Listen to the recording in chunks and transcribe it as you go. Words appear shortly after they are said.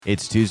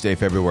It's Tuesday,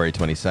 February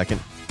 22nd,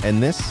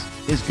 and this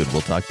is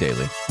Goodwill Talk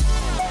Daily.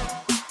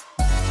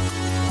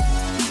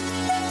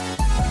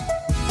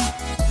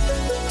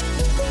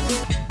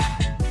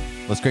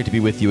 Well, it's great to be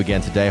with you again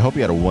today. I hope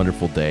you had a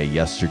wonderful day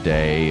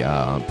yesterday,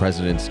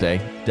 President's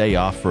Day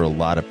off for a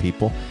lot of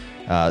people.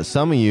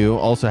 Some of you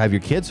also have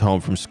your kids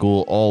home from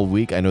school all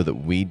week. I know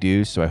that we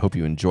do, so I hope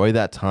you enjoy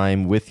that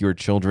time with your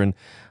children.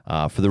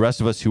 For the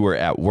rest of us who are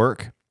at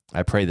work,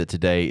 I pray that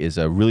today is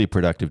a really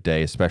productive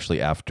day, especially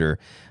after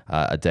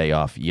a day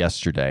off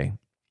yesterday.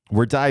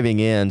 We're diving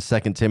in 2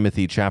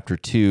 Timothy chapter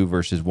 2,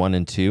 verses 1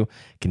 and 2,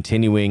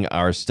 continuing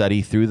our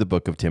study through the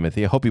book of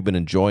Timothy. I hope you've been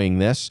enjoying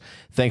this.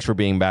 Thanks for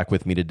being back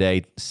with me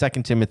today. 2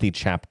 Timothy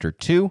chapter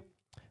 2,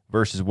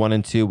 verses 1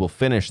 and 2. We'll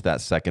finish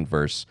that second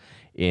verse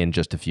in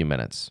just a few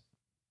minutes.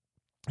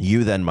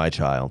 You then, my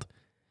child,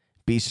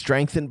 be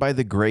strengthened by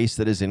the grace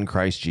that is in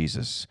Christ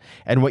Jesus.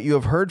 And what you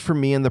have heard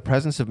from me in the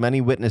presence of many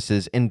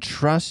witnesses,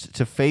 entrust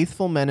to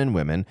faithful men and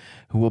women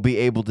who will be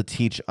able to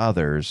teach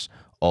others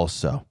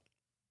also.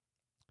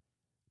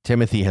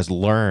 Timothy has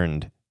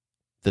learned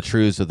the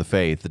truths of the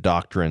faith, the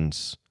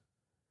doctrines.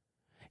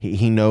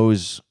 He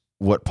knows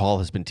what Paul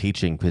has been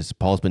teaching, because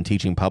Paul's been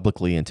teaching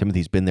publicly, and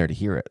Timothy's been there to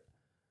hear it.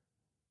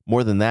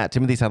 More than that,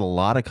 Timothy's had a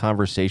lot of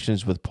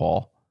conversations with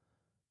Paul.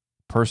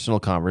 Personal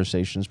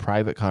conversations,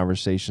 private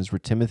conversations, where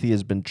Timothy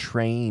has been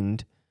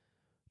trained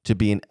to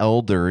be an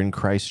elder in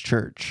Christ's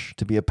church,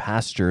 to be a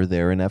pastor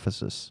there in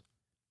Ephesus.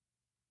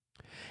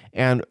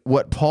 And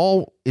what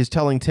Paul is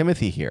telling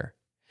Timothy here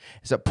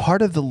is that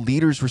part of the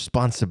leader's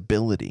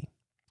responsibility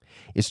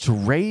is to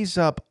raise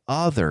up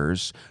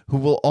others who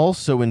will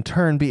also in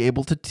turn be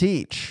able to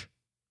teach.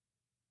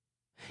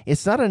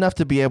 It's not enough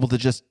to be able to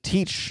just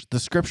teach the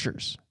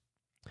scriptures,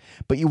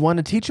 but you want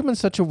to teach them in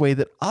such a way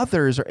that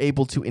others are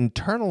able to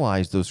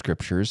internalize those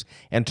scriptures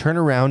and turn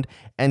around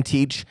and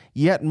teach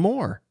yet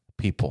more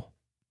people.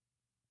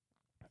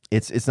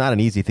 It's not an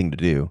easy thing to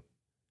do.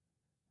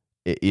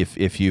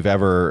 If you've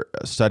ever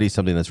studied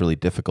something that's really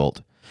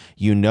difficult,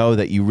 you know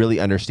that you really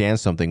understand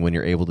something when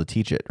you're able to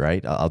teach it,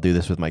 right? I'll do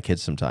this with my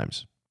kids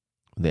sometimes.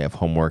 They have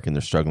homework and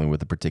they're struggling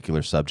with a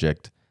particular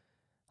subject.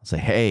 I'll say,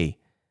 hey,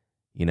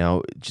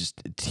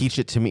 just teach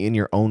it to me in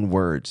your own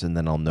words, and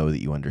then I'll know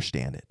that you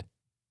understand it.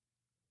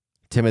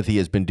 Timothy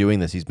has been doing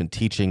this. He's been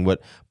teaching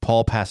what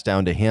Paul passed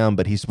down to him,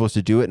 but he's supposed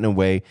to do it in a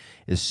way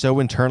is so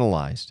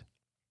internalized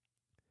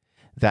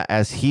that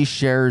as he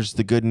shares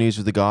the good news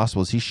of the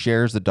gospel, as he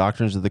shares the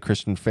doctrines of the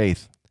Christian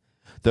faith,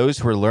 those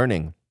who are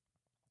learning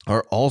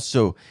are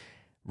also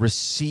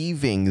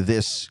receiving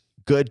this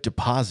good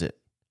deposit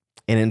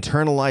and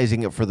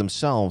internalizing it for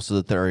themselves so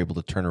that they're able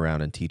to turn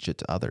around and teach it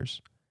to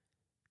others.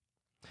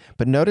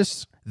 But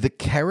notice the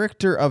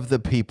character of the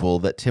people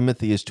that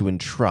Timothy is to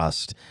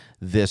entrust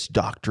this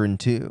doctrine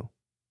to.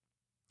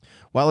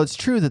 While it's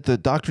true that the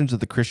doctrines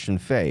of the Christian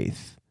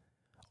faith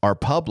are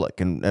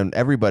public and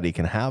everybody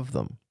can have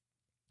them,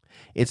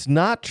 it's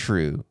not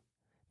true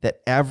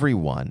that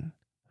everyone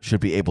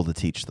should be able to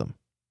teach them.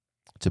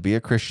 To be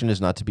a Christian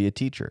is not to be a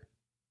teacher,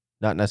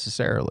 not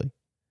necessarily.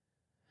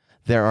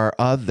 There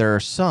are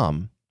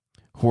some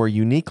who are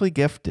uniquely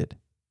gifted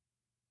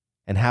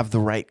and have the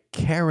right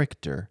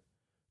character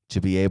to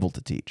be able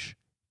to teach.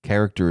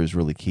 Character is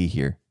really key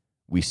here.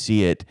 We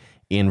see it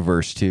in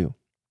verse 2.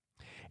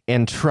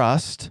 And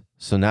trust,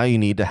 so now you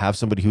need to have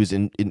somebody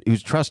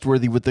who's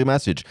trustworthy with the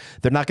message.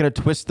 They're not going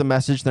to twist the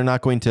message. They're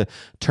not going to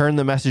turn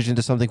the message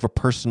into something for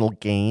personal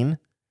gain,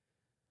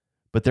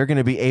 but they're going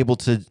to be able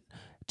to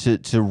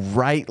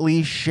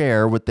rightly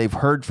share what they've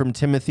heard from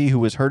Timothy,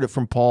 who has heard it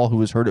from Paul, who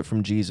has heard it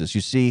from Jesus.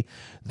 You see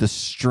the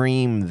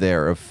stream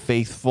there of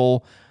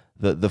faithful,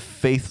 the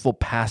faithful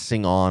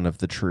passing on of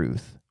the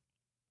truth.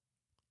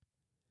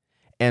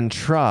 And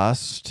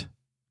trust,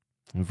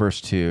 in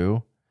verse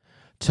 2,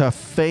 to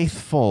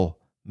faithful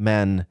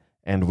men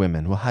and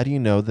women. Well, how do you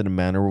know that a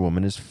man or a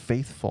woman is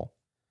faithful?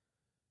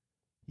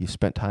 You've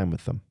spent time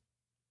with them.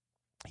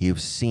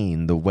 You've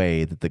seen the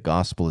way that the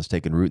gospel has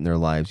taken root in their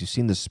lives. You've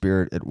seen the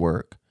Spirit at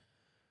work.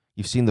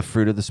 You've seen the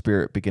fruit of the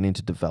Spirit beginning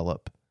to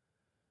develop.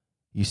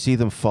 You see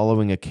them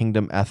following a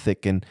kingdom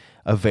ethic and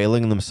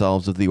availing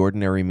themselves of the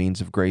ordinary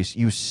means of grace.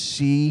 You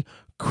see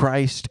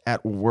Christ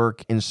at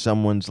work in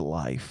someone's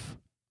life,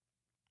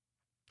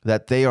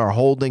 that they are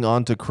holding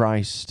on to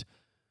Christ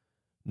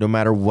no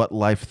matter what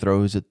life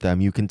throws at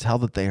them. You can tell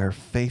that they are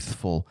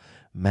faithful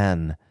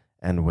men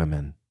and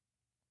women.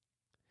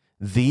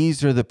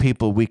 These are the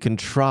people we can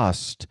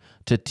trust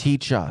to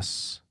teach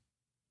us.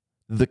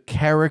 The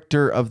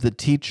character of the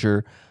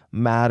teacher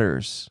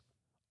matters.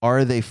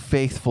 Are they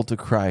faithful to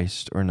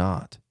Christ or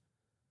not?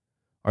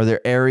 Are there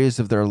areas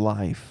of their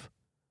life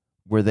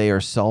where they are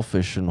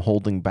selfish and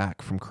holding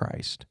back from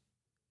Christ?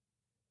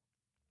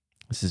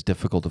 This is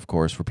difficult, of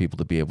course, for people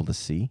to be able to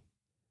see.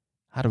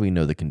 How do we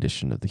know the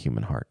condition of the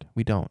human heart?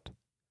 We don't.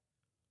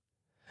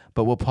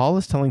 But what Paul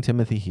is telling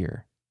Timothy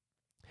here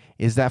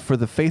is that for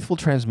the faithful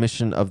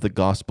transmission of the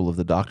gospel, of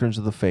the doctrines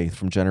of the faith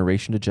from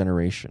generation to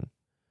generation,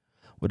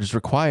 what is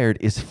required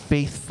is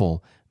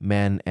faithful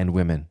men and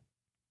women.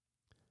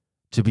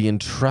 to be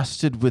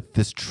entrusted with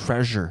this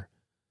treasure,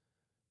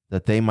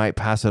 that they might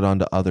pass it on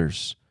to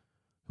others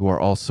who are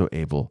also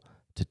able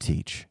to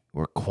teach,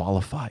 who are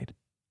qualified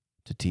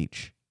to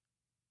teach.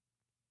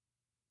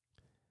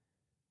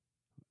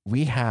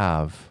 We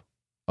have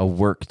a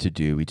work to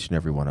do, each and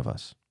every one of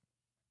us.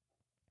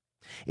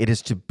 It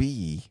is to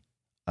be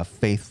a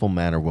faithful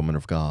man or woman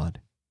of God,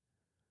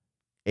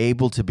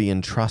 able to be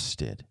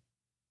entrusted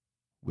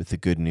with the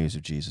good news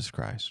of Jesus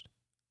Christ.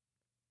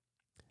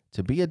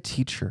 To be a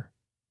teacher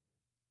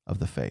of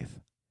the faith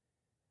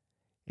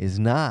is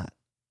not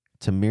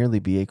to merely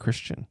be a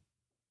Christian,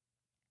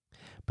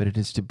 but it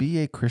is to be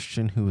a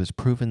Christian who has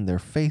proven their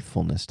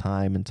faithfulness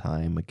time and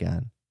time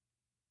again.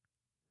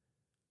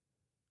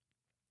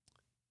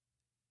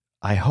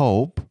 I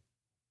hope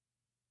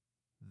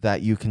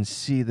that you can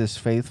see this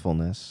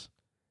faithfulness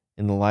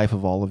in the life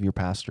of all of your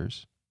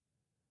pastors.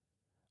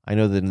 I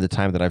know that in the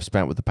time that I've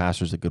spent with the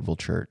pastors at Goodwill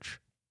Church,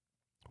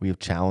 we have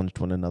challenged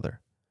one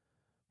another.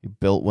 We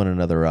built one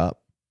another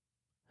up.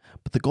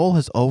 But the goal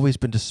has always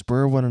been to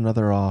spur one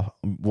another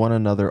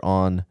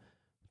on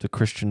to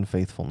Christian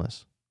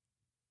faithfulness.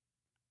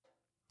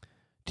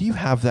 Do you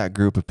have that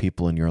group of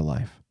people in your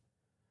life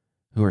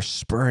who are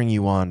spurring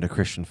you on to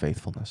Christian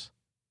faithfulness?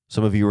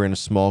 Some of you are in a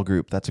small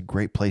group. That's a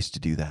great place to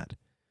do that.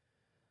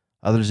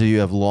 Others of you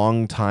have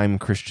longtime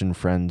Christian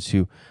friends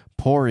who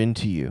pour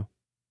into you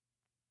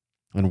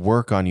and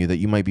work on you that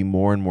you might be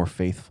more and more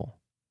faithful.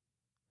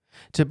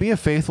 To be a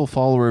faithful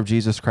follower of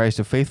Jesus Christ,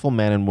 a faithful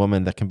man and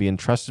woman that can be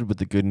entrusted with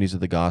the good news of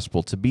the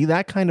gospel, to be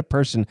that kind of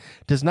person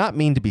does not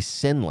mean to be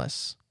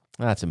sinless.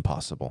 That's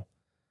impossible.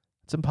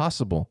 It's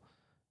impossible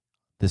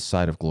this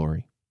side of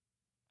glory.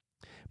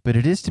 But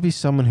it is to be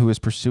someone who is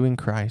pursuing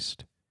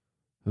Christ,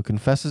 who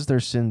confesses their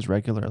sins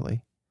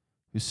regularly,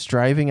 who's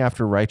striving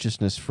after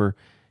righteousness for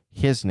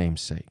his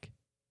name's sake.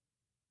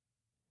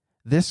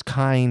 This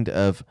kind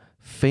of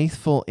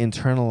faithful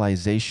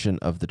internalization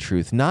of the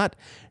truth, not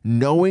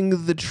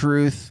knowing the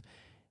truth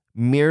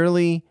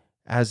merely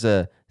as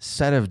a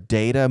set of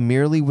data,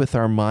 merely with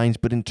our minds,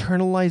 but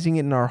internalizing it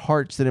in our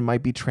hearts that it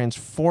might be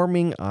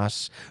transforming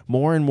us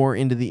more and more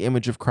into the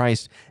image of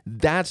Christ.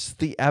 That's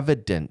the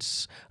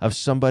evidence of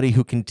somebody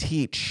who can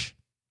teach.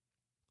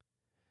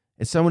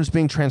 It's someone who's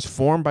being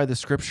transformed by the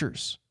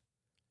scriptures.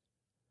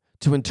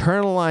 To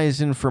internalize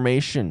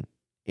information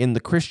in the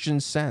Christian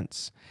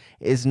sense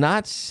is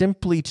not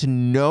simply to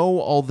know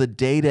all the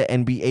data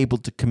and be able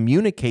to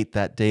communicate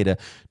that data.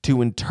 To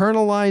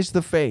internalize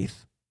the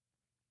faith,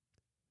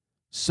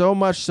 so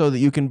much so that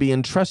you can be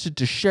entrusted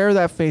to share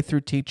that faith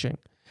through teaching,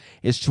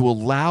 is to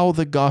allow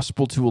the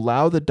gospel, to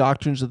allow the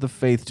doctrines of the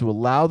faith, to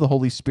allow the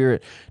Holy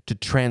Spirit to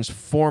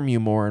transform you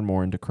more and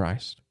more into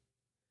Christ.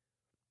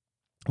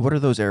 What are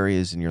those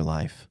areas in your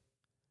life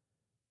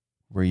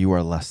where you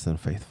are less than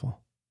faithful?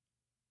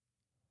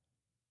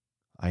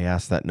 I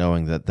ask that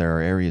knowing that there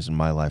are areas in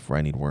my life where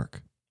I need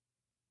work.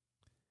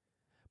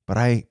 But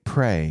I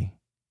pray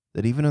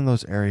that even in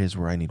those areas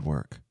where I need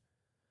work,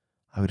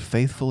 I would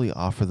faithfully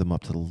offer them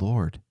up to the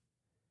Lord,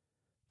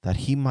 that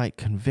he might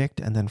convict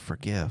and then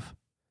forgive,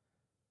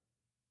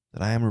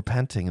 that I am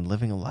repenting and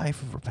living a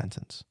life of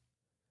repentance,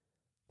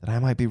 that I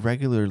might be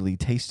regularly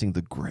tasting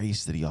the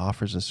grace that he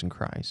offers us in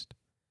Christ.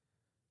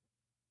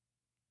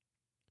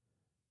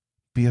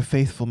 Be a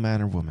faithful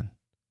man or woman.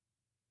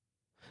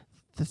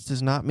 This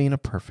does not mean a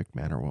perfect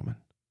man or woman.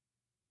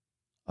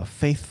 A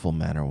faithful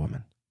man or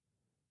woman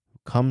who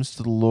comes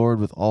to the Lord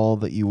with all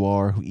that you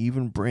are, who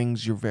even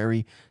brings your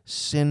very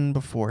sin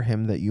before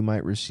him that you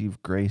might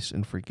receive grace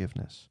and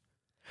forgiveness.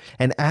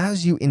 And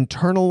as you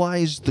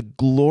internalize the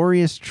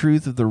glorious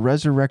truth of the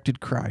resurrected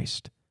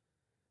Christ,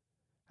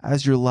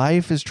 as your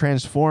life is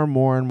transformed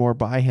more and more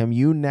by him,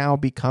 you now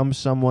become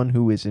someone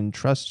who is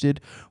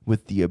entrusted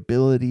with the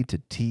ability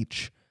to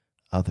teach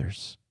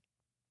others.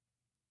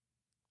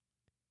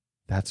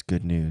 That's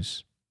good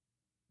news.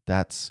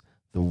 That's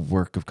the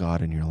work of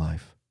God in your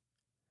life.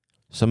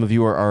 Some of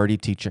you are already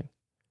teaching.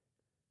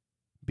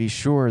 Be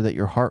sure that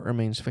your heart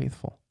remains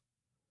faithful.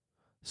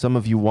 Some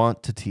of you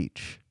want to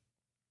teach.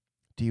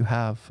 Do you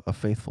have a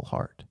faithful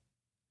heart?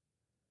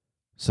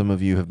 Some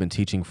of you have been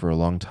teaching for a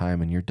long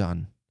time and you're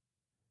done.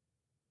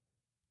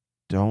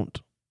 Don't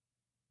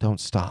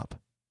stop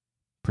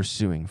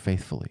pursuing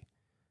faithfully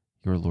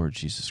your Lord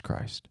Jesus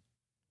Christ.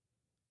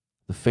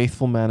 The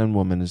faithful man and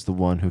woman is the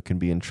one who can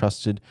be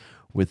entrusted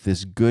with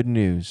this good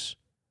news,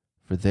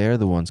 for they're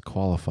the ones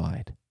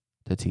qualified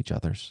to teach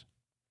others.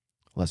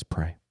 Let's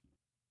pray.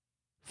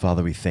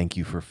 Father, we thank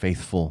you for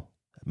faithful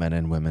men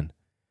and women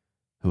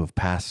who have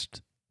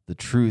passed the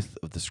truth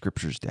of the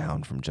scriptures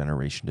down from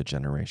generation to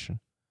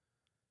generation.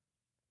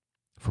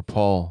 For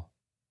Paul,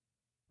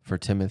 for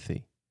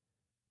Timothy,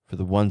 for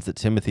the ones that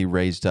Timothy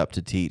raised up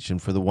to teach,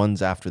 and for the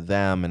ones after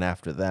them and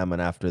after them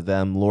and after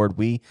them, Lord,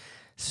 we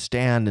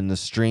stand in the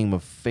stream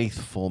of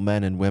faithful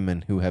men and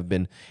women who have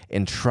been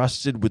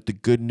entrusted with the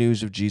good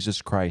news of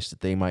Jesus Christ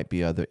that they might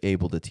be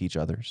able to teach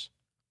others.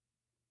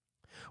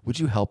 Would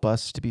you help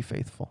us to be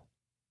faithful?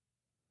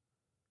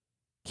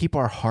 Keep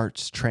our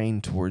hearts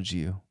trained towards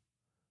you,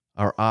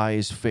 our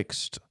eyes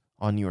fixed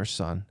on your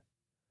Son,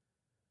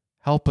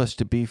 Help us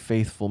to be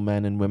faithful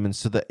men and women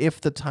so that if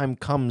the time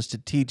comes to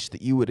teach,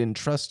 that you would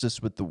entrust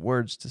us with the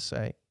words to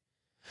say.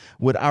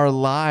 Would our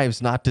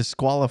lives not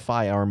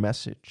disqualify our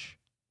message?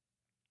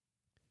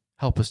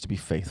 Help us to be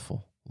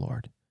faithful,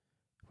 Lord.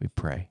 We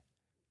pray.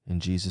 In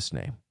Jesus'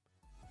 name,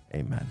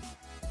 amen.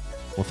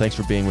 Well, thanks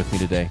for being with me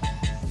today.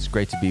 It's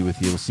great to be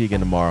with you. We'll see you again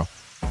tomorrow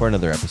for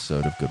another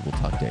episode of Good Will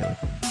Talk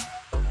Daily.